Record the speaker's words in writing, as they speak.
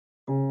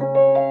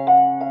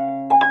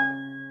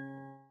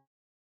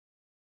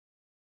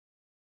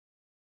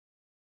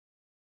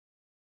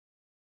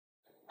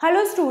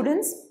Hello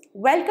students,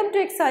 welcome to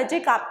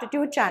Exergic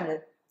Aptitude channel.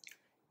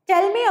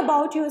 Tell me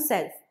about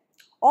yourself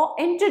or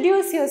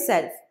introduce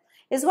yourself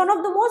is one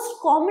of the most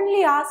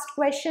commonly asked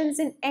questions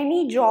in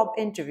any job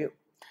interview.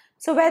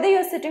 So whether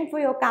you're sitting for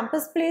your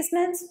campus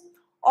placements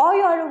or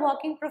you're a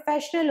working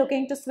professional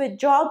looking to switch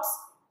jobs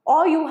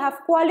or you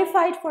have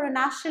qualified for a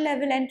national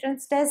level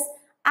entrance test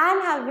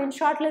and have been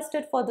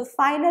shortlisted for the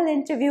final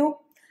interview,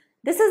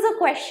 this is a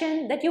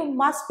question that you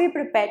must be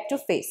prepared to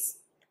face.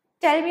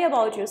 Tell me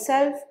about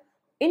yourself,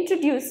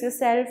 introduce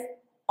yourself,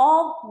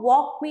 or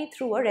walk me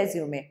through a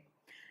resume.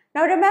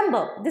 Now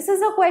remember, this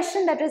is a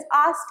question that is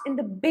asked in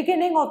the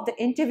beginning of the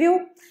interview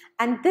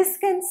and this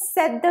can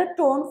set the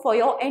tone for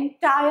your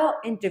entire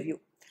interview.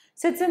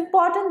 So it's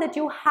important that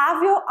you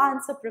have your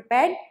answer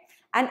prepared,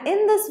 and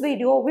in this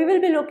video we will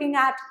be looking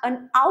at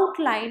an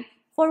outline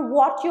for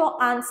what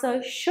your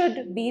answer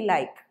should be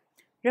like.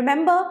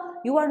 Remember,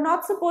 you are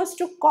not supposed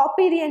to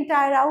copy the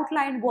entire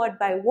outline word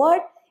by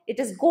word. It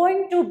is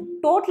going to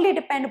totally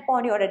depend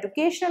upon your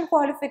educational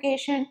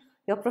qualification,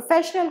 your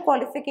professional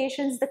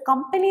qualifications, the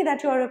company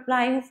that you are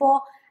applying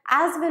for,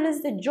 as well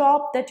as the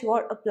job that you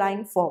are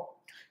applying for.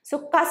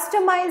 So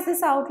customize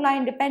this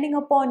outline depending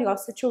upon your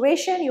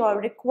situation, your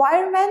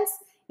requirements.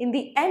 In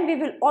the end, we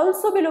will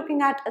also be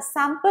looking at a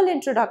sample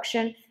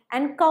introduction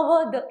and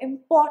cover the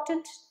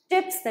important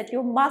tips that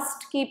you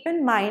must keep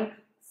in mind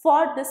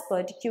for this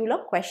particular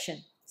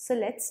question. So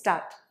let's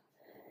start.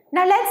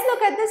 Now let's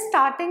look at the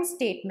starting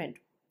statement.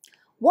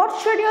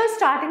 What should your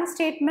starting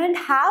statement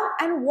have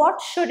and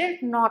what should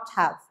it not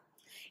have?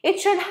 It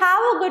should have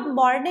a good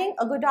morning,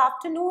 a good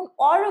afternoon,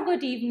 or a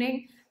good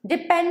evening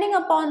depending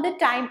upon the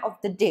time of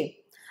the day.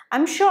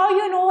 I'm sure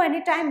you know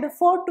any time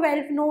before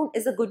 12 noon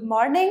is a good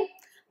morning.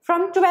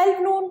 From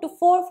 12 noon to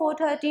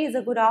 4:30 is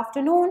a good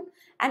afternoon,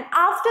 and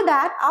after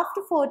that,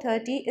 after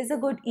 4:30 is a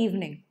good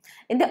evening.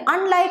 In the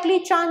unlikely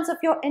chance of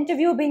your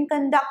interview being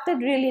conducted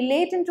really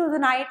late into the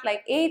night,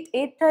 like 8,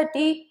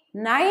 8:30,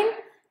 9,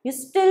 you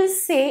still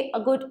say a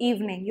good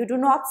evening. You do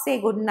not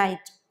say good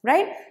night,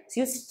 right?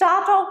 So you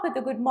start off with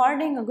a good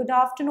morning, a good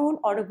afternoon,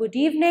 or a good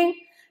evening.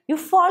 You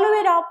follow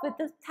it up with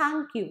a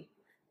thank you.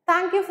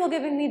 Thank you for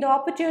giving me the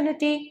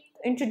opportunity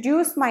to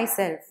introduce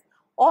myself.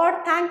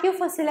 Or thank you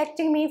for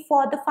selecting me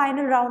for the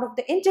final round of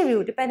the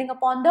interview, depending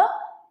upon the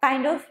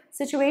kind of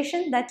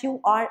situation that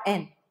you are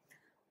in.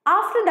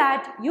 After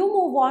that, you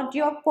move on to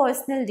your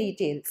personal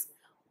details.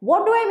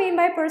 What do I mean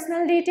by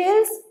personal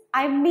details?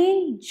 I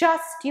mean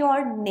just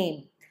your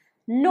name.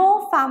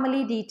 No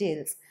family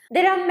details.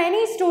 There are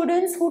many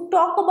students who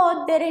talk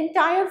about their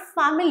entire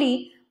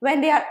family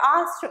when they are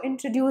asked to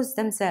introduce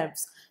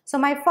themselves. So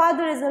my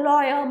father is a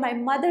lawyer, my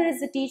mother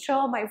is a teacher,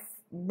 my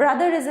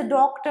brother is a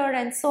doctor,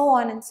 and so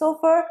on and so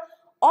forth.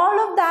 All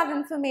of that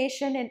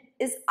information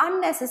is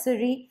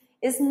unnecessary,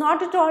 is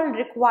not at all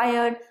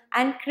required,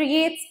 and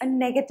creates a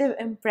negative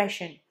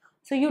impression.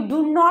 So you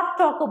do not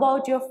talk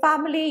about your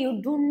family, you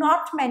do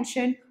not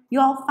mention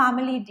your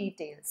family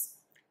details.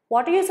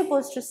 What are you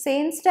supposed to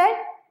say instead?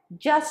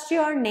 Just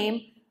your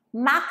name,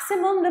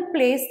 maximum the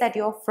place that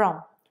you're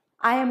from.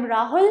 I am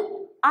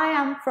Rahul, I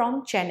am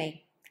from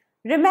Chennai.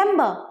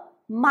 Remember,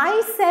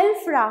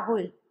 myself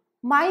Rahul,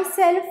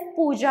 myself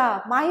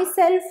Pooja,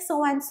 myself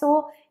so and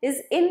so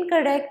is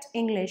incorrect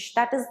English.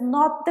 That is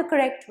not the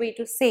correct way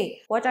to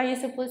say. What are you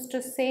supposed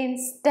to say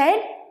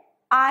instead?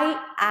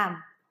 I am,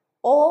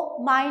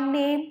 or my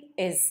name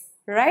is,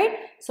 right?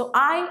 So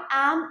I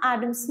am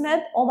Adam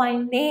Smith, or my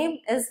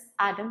name is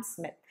Adam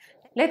Smith.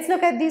 Let's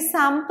look at the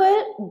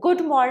sample.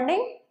 Good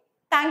morning.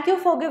 Thank you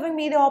for giving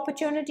me the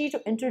opportunity to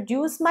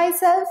introduce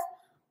myself.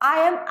 I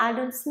am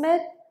Adam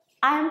Smith.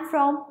 I am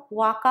from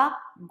Waka,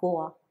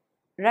 Goa.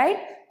 Right?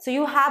 So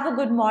you have a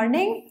good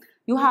morning,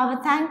 you have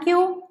a thank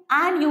you,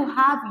 and you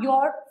have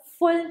your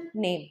full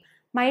name.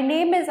 My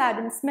name is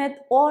Adam Smith,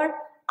 or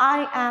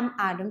I am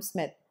Adam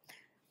Smith.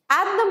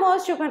 At the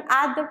most, you can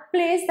add the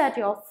place that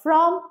you're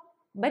from,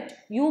 but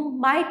you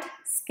might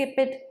skip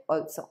it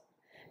also.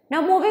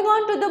 Now moving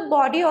on to the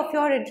body of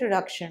your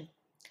introduction.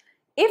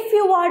 If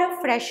you are a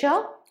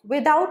fresher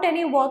without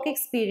any work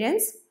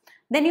experience,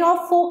 then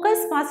your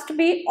focus must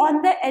be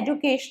on the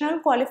educational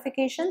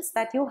qualifications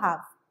that you have.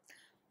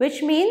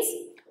 Which means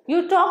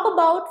you talk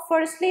about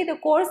firstly the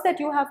course that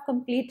you have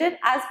completed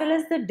as well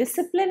as the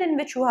discipline in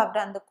which you have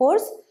done the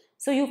course.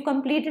 So you've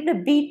completed a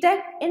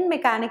BTech in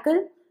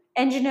mechanical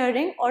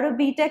engineering or a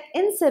BTech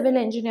in civil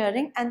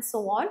engineering and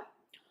so on.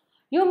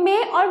 You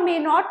may or may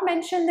not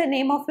mention the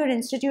name of your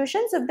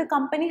institutions. If the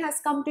company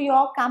has come to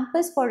your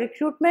campus for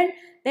recruitment,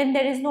 then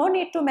there is no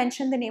need to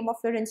mention the name of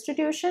your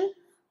institution.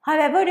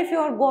 However, if you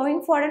are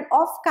going for an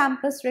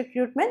off-campus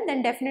recruitment,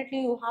 then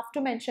definitely you have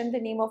to mention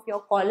the name of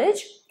your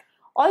college.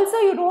 Also,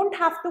 you don't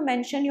have to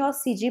mention your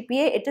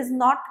CGPA. It is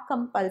not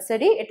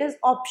compulsory. It is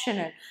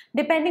optional.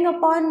 Depending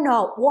upon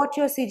what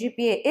your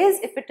CGPA is,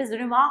 if it is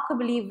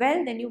remarkably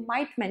well, then you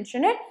might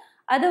mention it.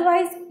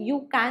 Otherwise,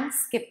 you can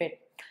skip it.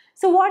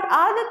 So what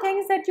are the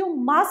things that you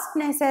must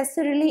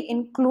necessarily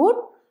include?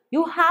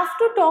 You have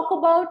to talk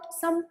about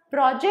some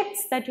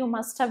projects that you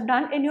must have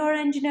done in your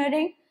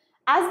engineering,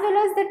 as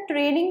well as the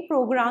training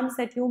programs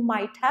that you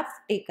might have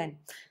taken.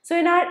 So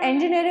in our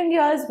engineering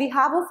years, we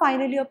have a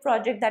final year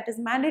project that is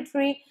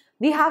mandatory.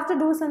 We have to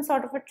do some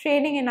sort of a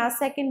training in our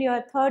second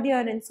year, third year,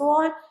 and so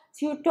on.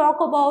 So you talk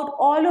about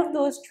all of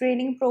those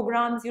training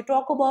programs, you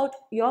talk about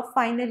your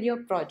final year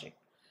project.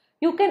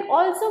 You can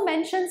also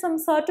mention some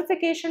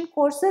certification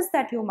courses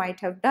that you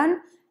might have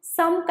done,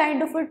 some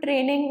kind of a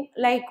training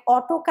like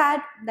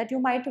AutoCAD that you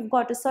might have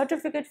got a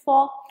certificate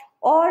for,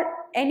 or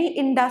any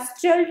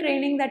industrial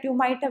training that you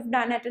might have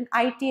done at an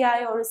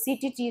ITI or a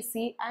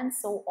CTTC, and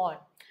so on.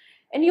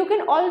 And you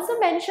can also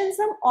mention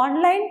some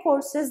online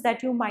courses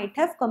that you might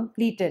have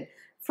completed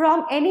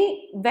from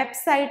any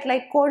website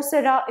like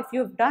Coursera. If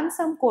you've done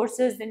some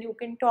courses, then you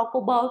can talk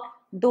about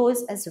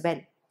those as well.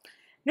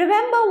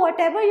 Remember,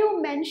 whatever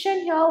you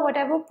mention here,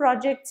 whatever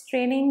projects,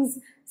 trainings,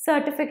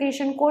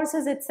 certification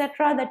courses,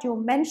 etc. that you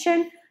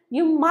mention,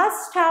 you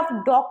must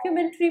have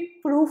documentary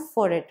proof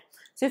for it.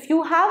 So if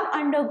you have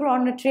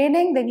undergone a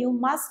training, then you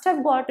must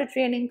have got a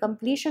training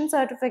completion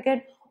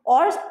certificate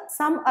or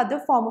some other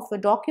form of a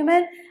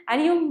document,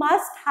 and you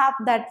must have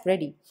that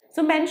ready.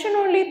 So mention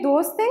only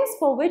those things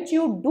for which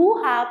you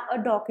do have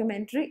a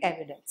documentary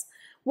evidence.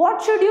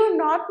 What should you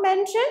not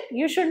mention?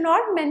 You should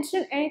not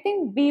mention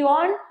anything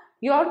beyond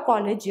your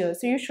college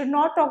years. So you should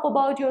not talk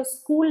about your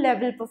school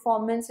level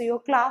performance or your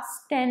class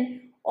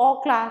 10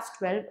 or class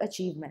 12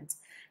 achievements.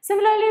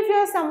 Similarly, if you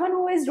are someone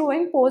who is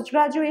doing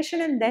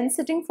post-graduation and then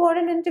sitting for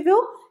an interview,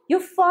 you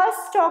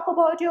first talk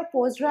about your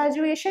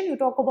post-graduation, you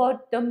talk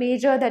about the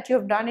major that you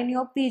have done in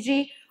your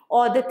PG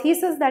or the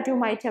thesis that you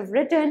might have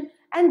written,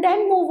 and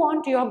then move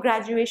on to your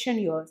graduation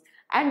years,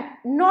 and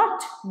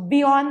not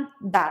beyond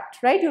that,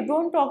 right? You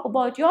don't talk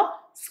about your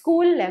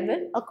school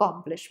level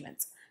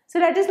accomplishments. So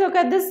let us look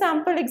at this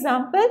sample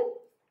example.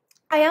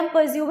 I am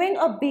pursuing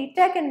a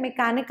BTech in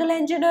mechanical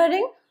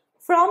engineering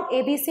from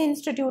ABC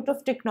Institute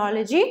of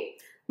Technology.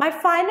 My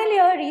final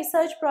year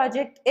research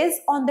project is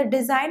on the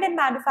design and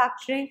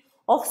manufacturing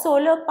of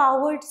solar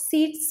powered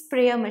seed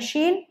sprayer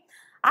machine.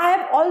 I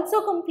have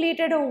also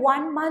completed a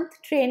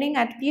 1-month training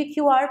at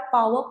PQR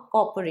Power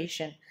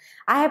Corporation.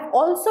 I have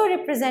also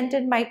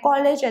represented my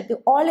college at the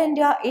All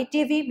India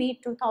ATV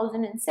Meet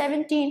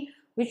 2017,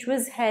 which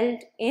was held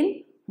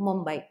in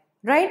Mumbai,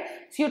 right?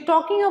 So you're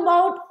talking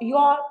about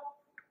your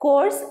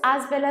course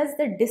as well as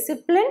the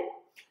discipline,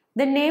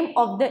 the name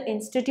of the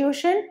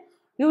institution.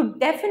 You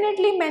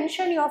definitely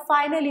mention your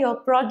final year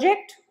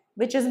project,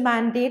 which is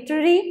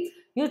mandatory.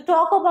 You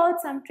talk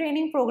about some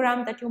training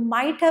program that you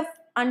might have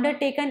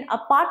undertaken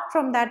apart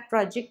from that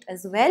project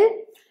as well,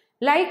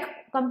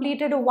 like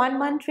completed a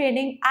 1-month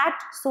training at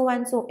so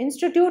and so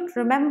institute.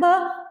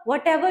 Remember,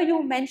 whatever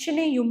you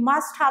mentioning, you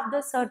must have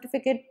the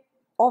certificate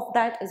of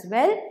that as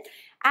well.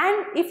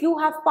 And if you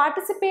have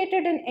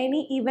participated in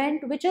any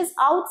event which is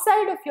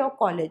outside of your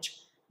college,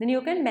 then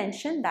you can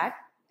mention that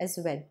as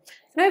well.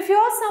 Now, if you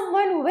are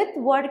someone with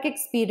work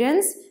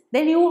experience,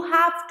 then you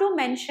have to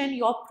mention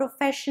your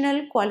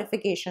professional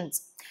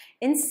qualifications.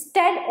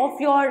 Instead of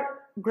your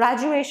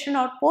graduation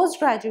or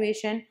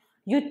post-graduation,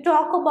 you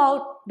talk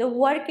about the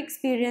work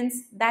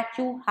experience that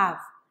you have.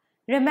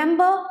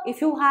 Remember,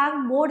 if you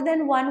have more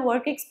than one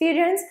work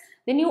experience,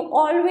 then you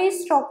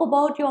always talk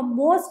about your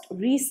most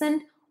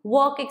recent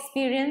work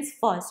experience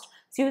first.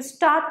 So you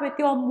start with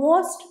your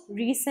most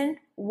recent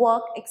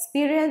work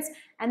experience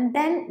and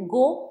then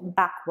go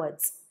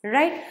backwards,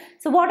 right?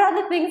 So what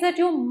are the things that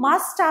you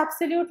must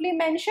absolutely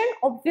mention?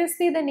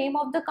 Obviously, the name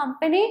of the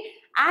company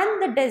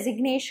and the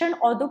designation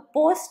or the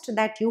post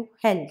that you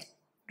held,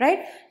 right?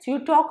 So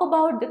you talk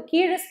about the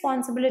key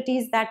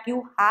responsibilities that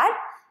you had,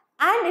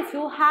 and if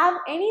you have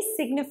any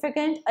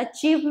significant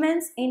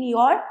achievements in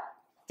your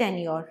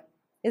tenure.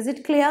 Is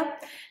it clear?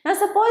 Now,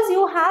 suppose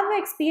you have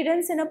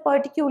experience in a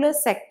particular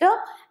sector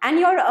and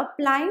you're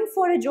applying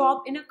for a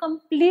job in a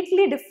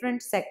completely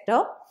different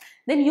sector,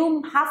 then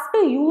you have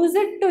to use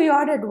it to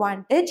your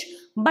advantage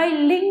by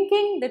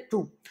linking the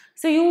two.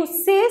 So you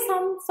say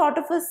some sort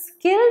of a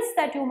skills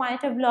that you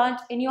might have learned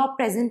in your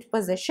present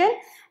position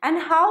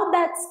and how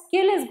that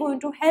skill is going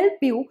to help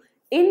you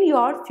in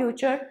your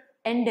future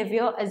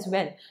endeavor as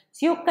well.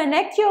 So you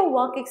connect your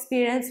work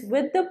experience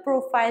with the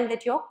profile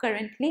that you're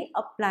currently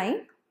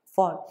applying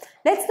for.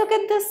 Let's look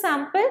at this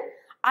sample.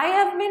 I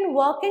have been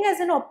working as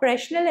an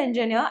operational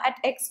engineer at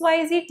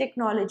XYZ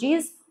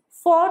Technologies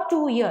for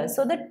 2 years.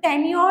 So the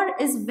tenure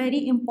is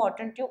very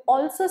important. You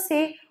also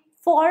say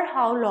for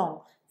how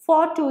long?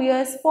 For 2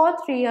 years, for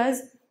 3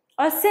 years,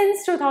 or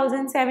since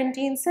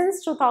 2017,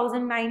 since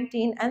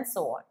 2019, and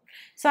so on.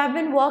 So I've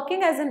been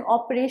working as an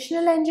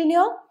operational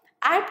engineer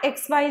at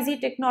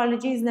XYZ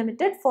Technologies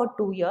Limited for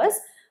 2 years.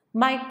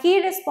 My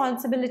key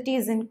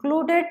responsibilities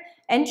included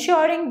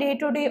ensuring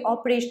day-to-day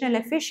operational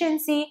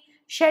efficiency,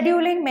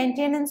 scheduling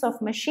maintenance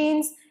of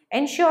machines,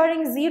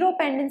 ensuring zero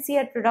pendency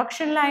at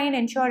production line,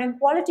 ensuring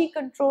quality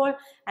control,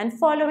 and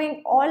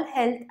following all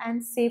health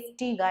and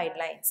safety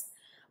guidelines.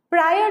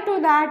 Prior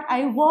to that,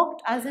 I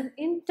worked as an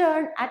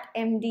intern at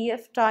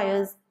MDF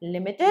Tires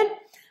Limited.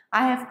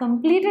 I have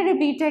completed a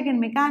BTech in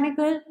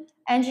mechanical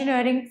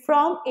engineering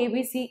from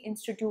ABC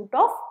Institute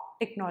of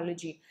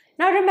technology.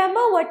 Now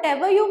remember,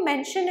 whatever you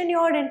mention in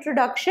your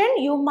introduction,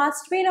 you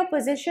must be in a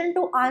position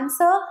to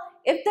answer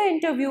if the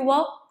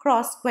interviewer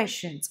cross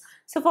questions.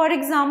 So for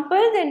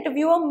example, the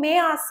interviewer may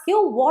ask you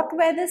what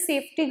were the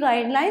safety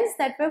guidelines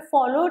that were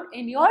followed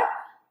in your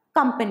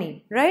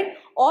company, right?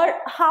 Or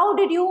how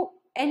did you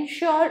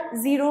ensure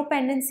zero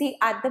pendency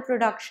at the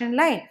production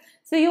line?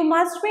 So you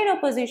must be in a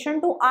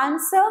position to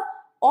answer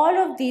all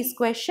of these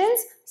questions.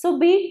 So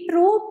be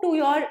true to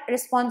your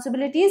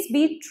responsibilities,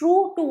 be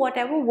true to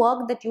whatever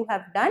work that you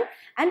have done,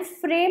 and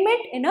frame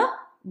it in a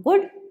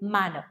good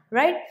manner,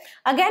 right?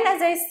 Again,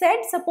 as I said,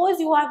 suppose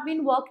you have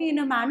been working in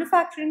a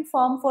manufacturing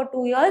firm for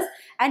 2 years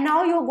and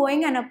now you're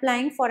going and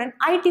applying for an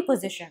IT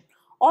position,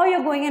 or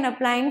you're going and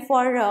applying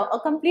for a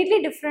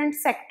completely different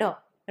sector,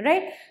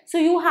 right? So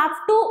you have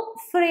to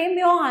frame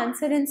your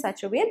answer in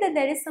such a way that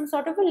there is some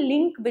sort of a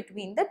link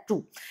between the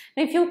two.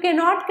 Now, if you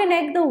cannot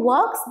connect the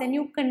works, then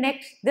you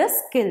connect the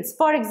skills.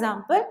 For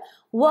example,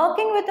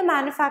 working with a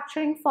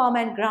manufacturing firm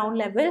at ground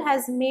level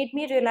has made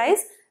me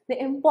realize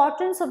the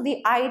importance of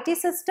the IT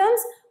systems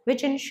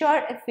which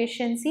ensure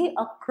efficiency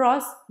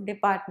across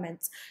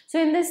departments.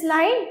 So in this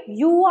line,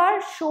 you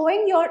are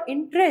showing your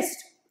interest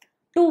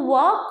to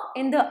work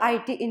in the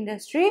IT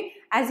industry,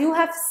 as you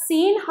have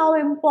seen how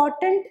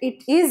important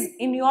it is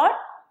in your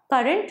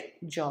current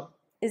job.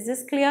 Is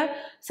this clear?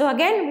 So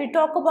again, we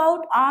talk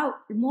about our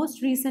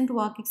most recent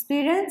work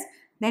experience,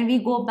 then we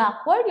go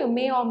backward. You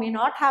may or may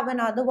not have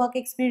another work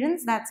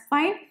experience, that's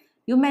fine.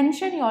 You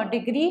mention your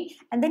degree,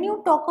 and then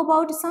you talk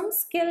about some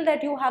skill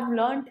that you have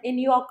learned in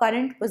your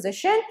current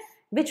position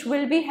which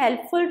will be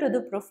helpful to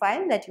the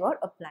profile that you are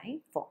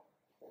applying for.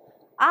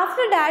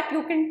 After that,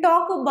 you can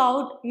talk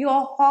about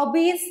your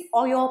hobbies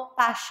or your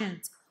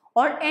passions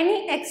or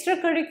any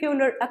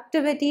extracurricular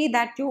activity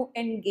that you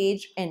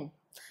engage in.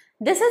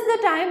 This is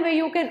the time where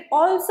you can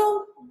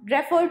also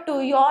refer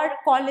to your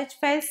college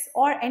fest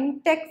or any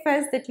tech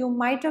fest that you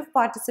might have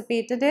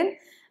participated in,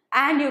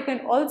 and you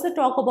can also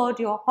talk about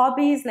your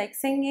hobbies like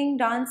singing,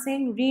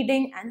 dancing,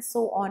 reading, and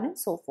so on and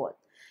so forth.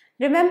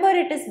 Remember,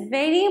 it is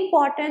very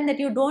important that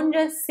you don't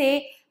just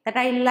say that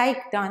I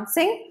like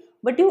dancing,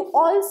 but you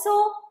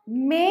also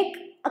make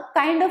a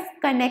kind of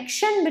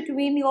connection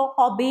between your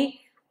hobby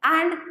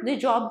and the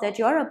job that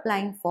you're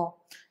applying for.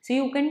 So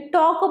you can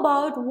talk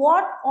about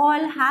what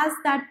all has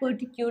that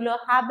particular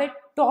habit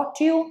taught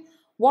you,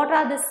 what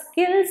are the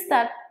skills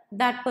that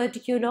that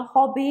particular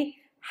hobby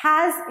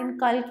has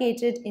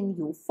inculcated in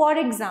you. For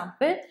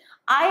example,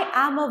 I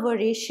am a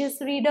voracious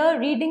reader.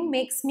 Reading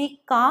makes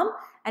me calm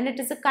and it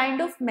is a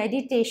kind of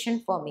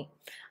meditation for me.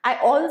 I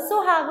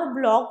also have a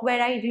blog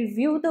where I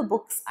review the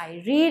books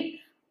I read.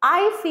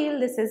 I feel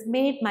this has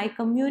made my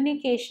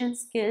communication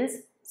skills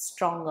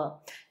stronger.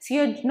 So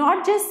you're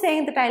not just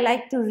saying that I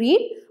like to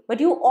read, but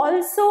you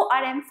also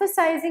are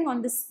emphasizing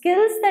on the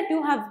skills that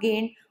you have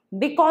gained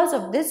because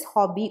of this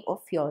hobby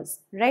of yours,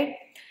 right?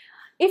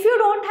 If you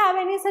don't have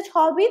any such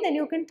hobby, then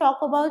you can talk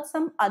about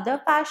some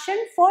other passion.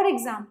 For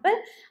example,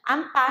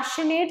 I'm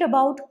passionate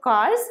about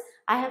cars.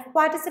 I have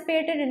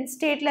participated in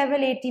state level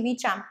ATV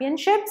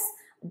championships.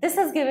 This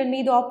has given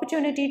me the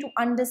opportunity to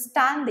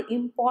understand the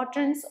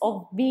importance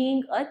of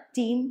being a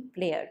team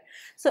player.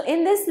 So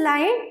in this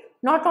line,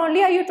 not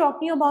only are you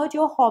talking about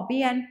your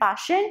hobby and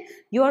passion,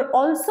 you are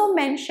also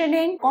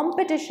mentioning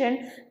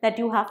competition that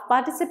you have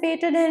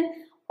participated in.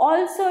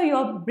 Also,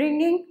 you're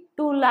bringing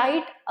to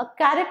light a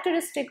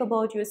characteristic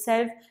about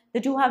yourself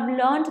that you have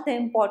learned the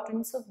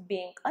importance of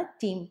being a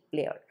team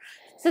player.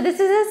 So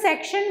this is a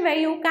section where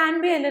you can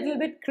be a little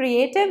bit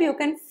creative. You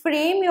can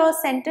frame your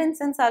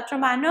sentence in such a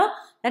manner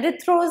that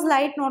it throws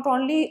light not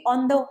only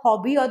on the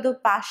hobby or the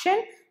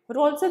passion, but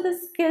also the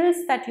skills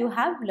that you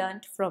have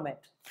learned from it.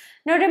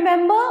 Now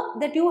remember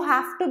that you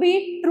have to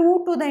be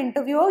true to the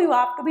interviewer. You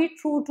have to be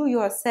true to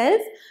yourself.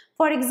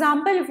 For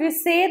example, if you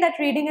say that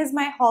reading is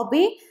my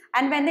hobby,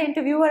 and when the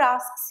interviewer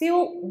asks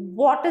you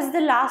what is the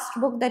last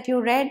book that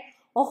you read,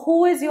 or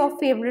who is your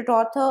favorite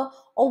author,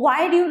 or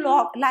why do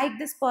you like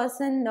this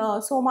person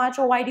so much,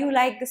 or why do you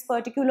like this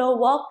particular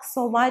work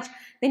so much,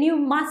 then you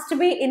must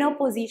be in a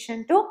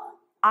position to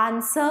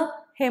answer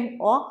him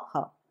or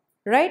her,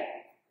 right?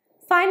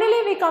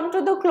 Finally, we come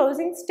to the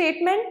closing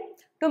statement.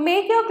 To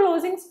make your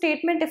closing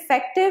statement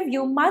effective,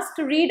 you must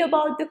read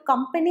about the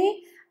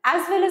company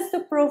as well as the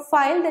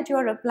profile that you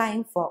are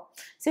applying for.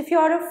 So if you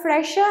are a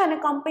fresher and a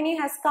company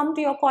has come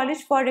to your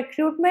college for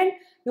recruitment,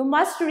 you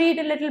must read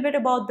a little bit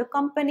about the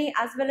company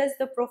as well as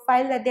the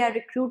profile that they are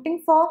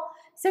recruiting for.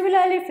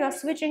 Similarly, if you are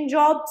switching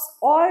jobs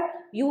or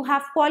you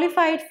have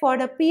qualified for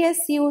the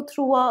PSU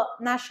through a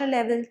national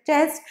level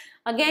test,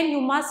 again you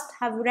must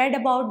have read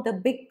about the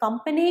big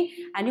company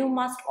and you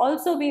must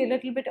also be a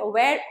little bit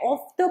aware of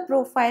the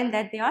profile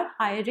that they are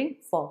hiring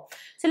for.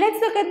 So let's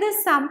look at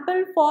this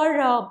sample for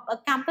a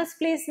campus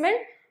placement.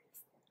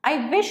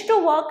 I wish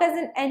to work as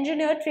an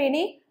engineer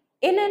trainee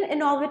in an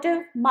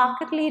innovative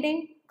market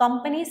leading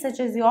company such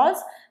as yours,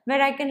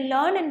 where I can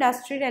learn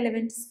industry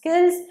relevant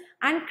skills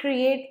and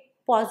create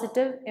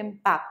positive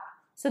impact.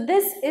 So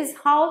this is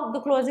how the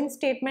closing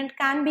statement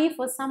can be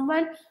for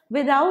someone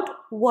without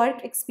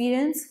work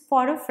experience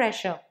for a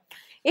fresher.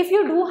 If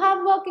you do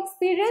have work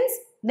experience,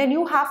 then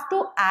you have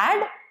to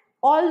add,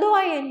 although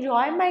I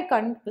enjoy my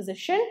current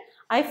position,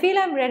 I feel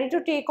I'm ready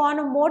to take on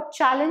a more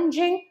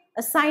challenging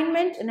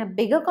assignment in a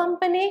bigger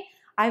company.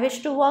 I wish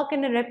to work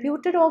in a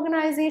reputed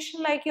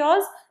organization like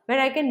yours, where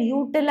I can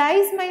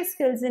utilize my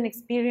skills and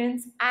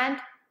experience and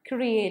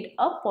create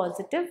a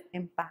positive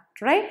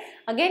impact, right?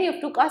 Again, you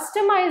have to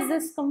customize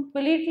this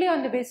completely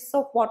on the basis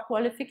of what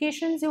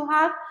qualifications you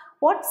have,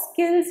 what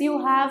skills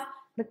you have,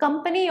 the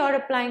company you're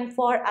applying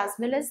for, as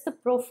well as the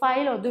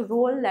profile or the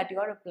role that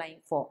you're applying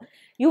for.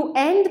 You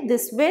end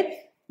this with,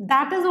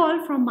 that is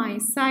all from my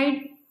side,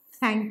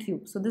 thank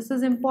you. So this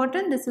is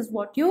important. This is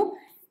what you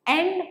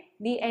end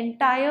the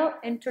entire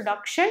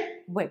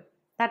introduction with.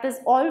 That is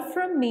all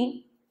from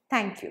me,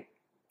 thank you.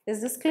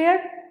 Is this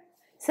clear?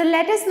 So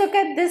let us look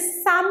at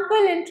this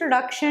sample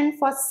introduction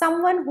for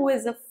someone who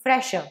is a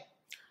fresher.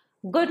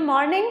 Good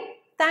morning.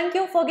 Thank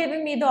you for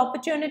giving me the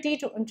opportunity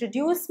to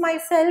introduce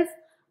myself.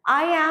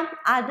 I am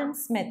Adam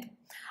Smith.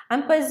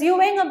 I'm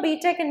pursuing a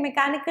BTech in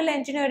Mechanical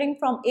Engineering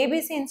from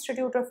ABC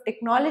Institute of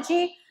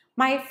Technology.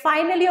 My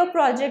final year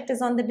project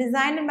is on the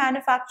design and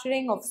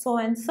manufacturing of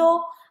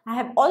so-and-so. I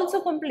have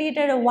also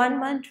completed a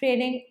 1-month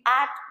training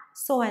at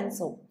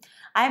so-and-so.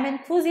 I am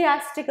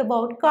enthusiastic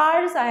about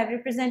cars. I have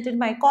represented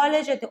my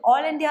college at the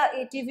All India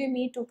ATV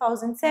Meet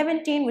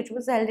 2017, which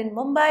was held in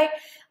Mumbai.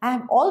 I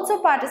have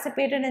also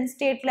participated in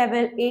state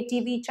level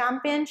ATV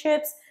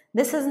championships.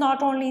 This has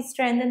not only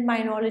strengthened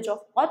my knowledge of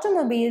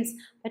automobiles,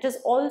 but has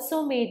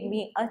also made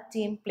me a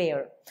team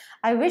player.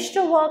 I wish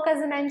to work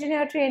as an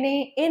engineer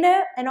trainee in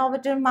an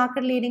innovative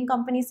market leading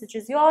company such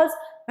as yours,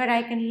 where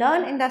I can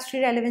learn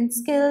industry relevant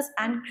skills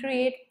and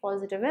create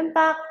positive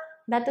impact.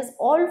 That is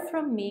all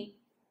from me.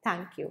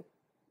 Thank you.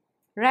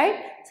 Right?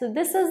 So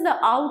this is the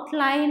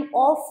outline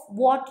of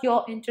what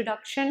your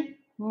introduction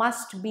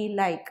must be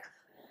like.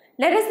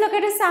 Let us look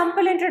at a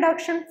sample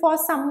introduction for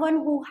someone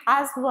who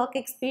has work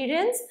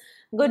experience.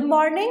 Good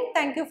morning.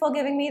 Thank you for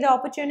giving me the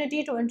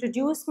opportunity to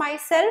introduce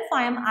myself.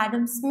 I am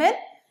Adam Smith.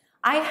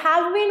 I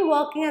have been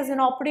working as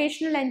an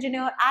operational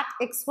engineer at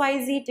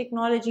XYZ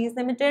Technologies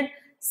Limited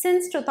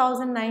since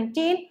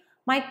 2019.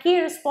 My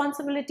key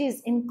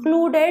responsibilities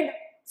included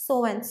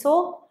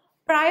so-and-so.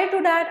 Prior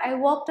to that, I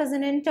worked as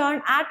an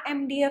intern at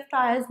MDF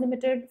Tires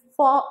Limited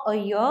for a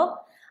year.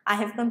 I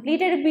have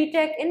completed a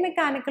BTech in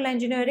Mechanical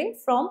Engineering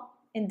from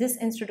this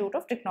Institute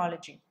of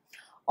Technology.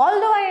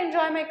 Although I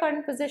enjoy my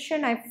current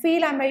position, I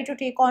feel I'm ready to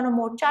take on a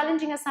more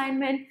challenging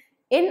assignment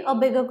in a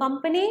bigger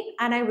company,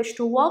 and I wish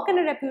to work in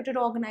a reputed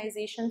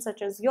organization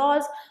such as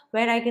yours,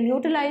 where I can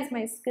utilize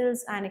my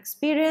skills and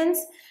experience.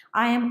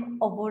 I am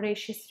a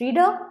voracious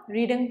reader.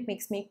 Reading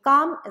makes me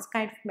calm, is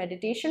kind of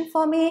meditation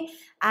for me,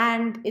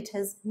 and it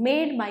has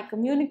made my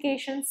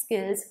communication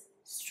skills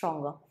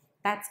stronger.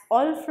 That's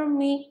all from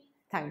me.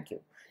 Thank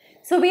you.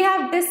 So we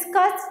have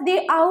discussed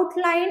the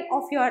outline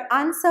of your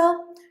answer.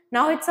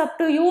 Now it's up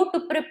to you to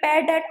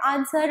prepare that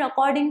answer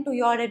according to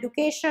your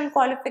educational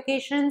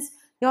qualifications,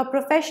 your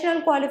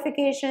professional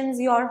qualifications,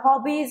 your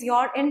hobbies,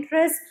 your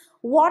interests.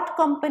 What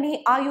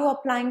company are you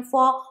applying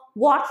for?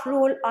 What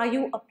role are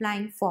you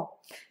applying for?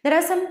 There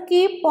are some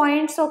key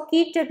points or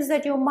key tips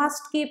that you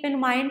must keep in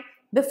mind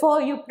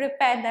before you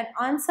prepare that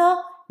answer.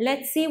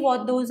 Let's see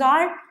what those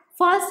are.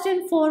 First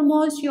and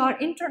foremost, your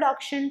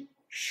introduction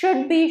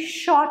should be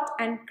short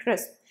and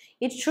crisp.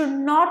 It should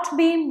not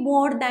be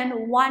more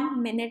than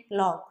 1 minute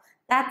long.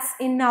 That's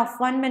enough.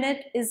 1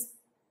 minute is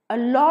a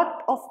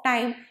lot of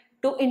time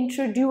to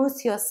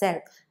introduce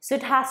yourself. So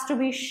it has to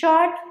be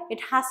short,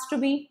 it has to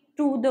be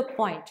to the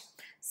point.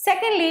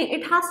 Secondly,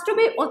 it has to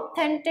be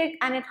authentic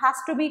and it has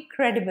to be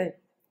credible,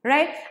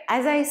 right?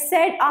 As I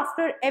said,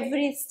 after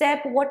every step,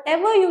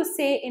 whatever you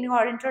say in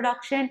your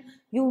introduction,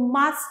 you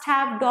must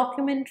have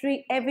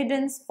documentary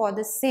evidence for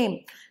the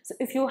same. So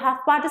if you have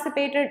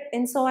participated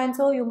in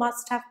so-and-so, you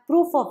must have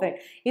proof of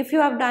it. If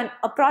you have done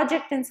a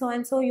project in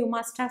so-and-so, you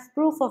must have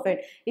proof of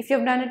it. If you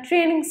have done a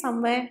training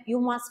somewhere, you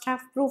must have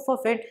proof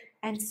of it,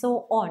 and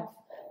so on.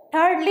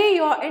 Thirdly,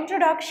 your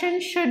introduction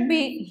should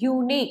be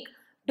unique.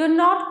 Do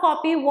not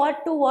copy word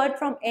to word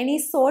from any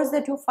source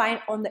that you find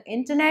on the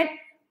internet.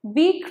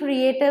 Be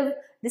creative.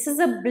 This is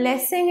a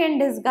blessing in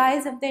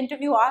disguise if the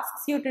interview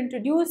asks you to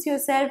introduce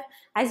yourself,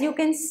 as you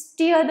can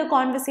steer the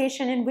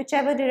conversation in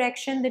whichever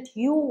direction that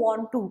you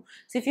want to.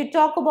 So if you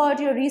talk about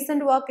your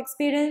recent work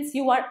experience,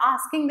 you are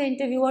asking the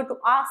interviewer to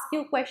ask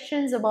you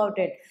questions about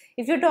it.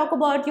 If you talk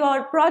about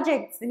your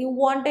projects, then you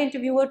want the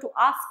interviewer to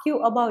ask you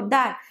about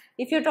that.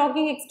 If you're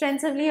talking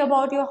extensively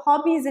about your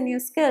hobbies and your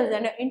skills,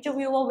 then an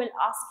interviewer will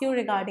ask you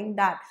regarding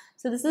that.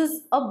 So this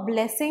is a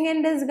blessing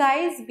in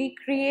disguise. Be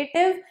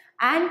creative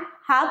and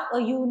have a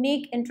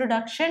unique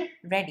introduction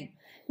ready.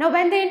 Now,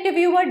 when the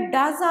interviewer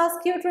does ask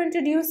you to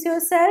introduce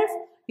yourself,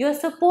 you're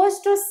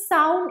supposed to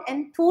sound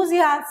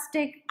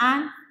enthusiastic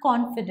and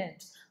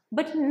confident,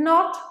 but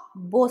not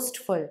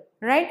boastful,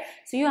 right?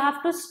 So you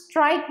have to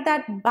strike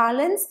that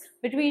balance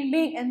between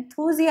being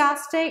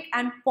enthusiastic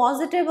and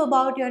positive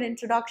about your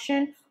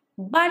introduction,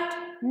 but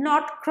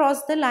not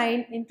cross the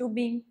line into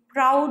being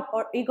proud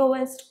or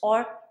egoist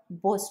or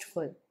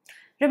boastful.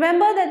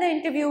 Remember that the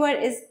interviewer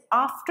is,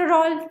 after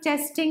all,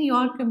 testing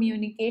your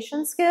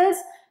communication skills,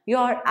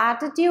 your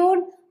attitude,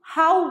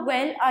 how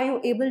well are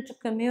you able to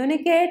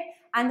communicate,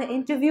 and the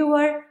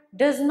interviewer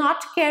does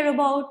not care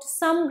about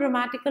some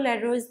grammatical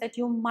errors that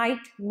you might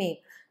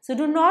make. So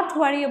do not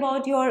worry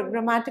about your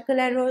grammatical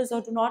errors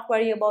or do not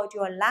worry about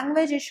your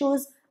language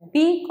issues.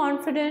 Be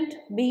confident,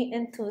 be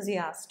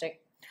enthusiastic.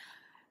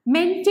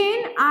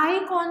 Maintain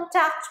eye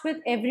contact with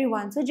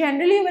everyone. So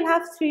generally you will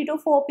have 3 to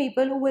 4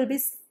 people who will be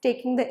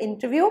taking the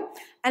interview,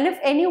 and if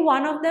any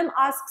one of them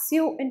asks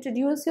you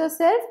introduce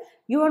yourself,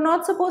 you are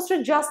not supposed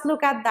to just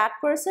look at that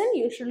person.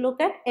 You should look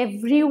at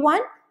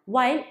everyone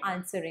while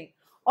answering.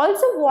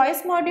 Also,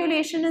 voice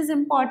modulation is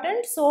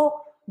important,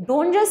 so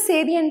don't just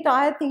say the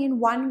entire thing in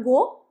one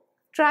go.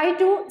 Try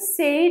to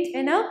say it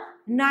in a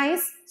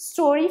nice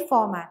story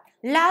format.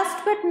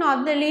 Last but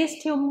not the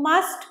least, you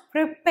must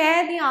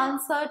prepare the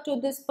answer to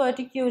this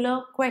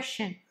particular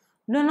question.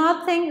 Do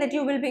not think that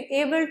you will be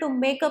able to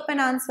make up an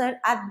answer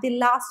at the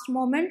last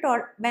moment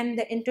or when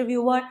the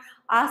interviewer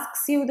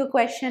asks you the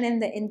question in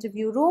the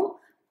interview room.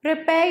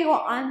 Prepare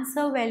your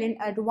answer well in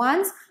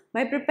advance.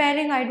 By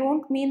preparing, I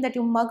don't mean that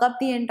you mug up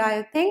the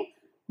entire thing.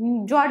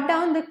 Jot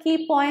down the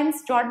key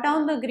points, jot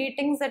down the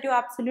greetings that you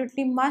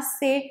absolutely must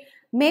say.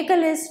 Make a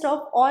list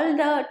of all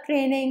the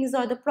trainings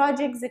or the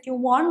projects that you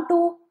want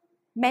to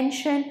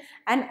mention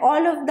and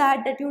all of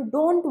that you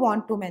don't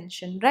want to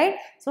mention, right?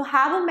 So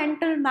have a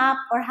mental map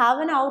or have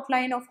an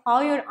outline of how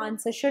your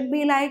answer should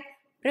be like.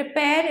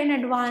 Prepare in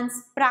advance,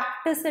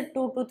 practice it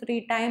 2 to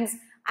 3 times,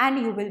 and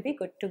you will be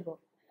good to go.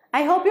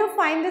 I hope you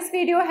find this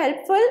video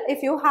helpful.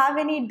 If you have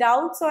any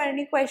doubts or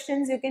any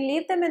questions, you can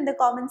leave them in the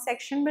comment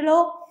section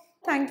below.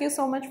 Thank you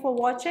so much for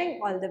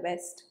watching. All the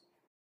best.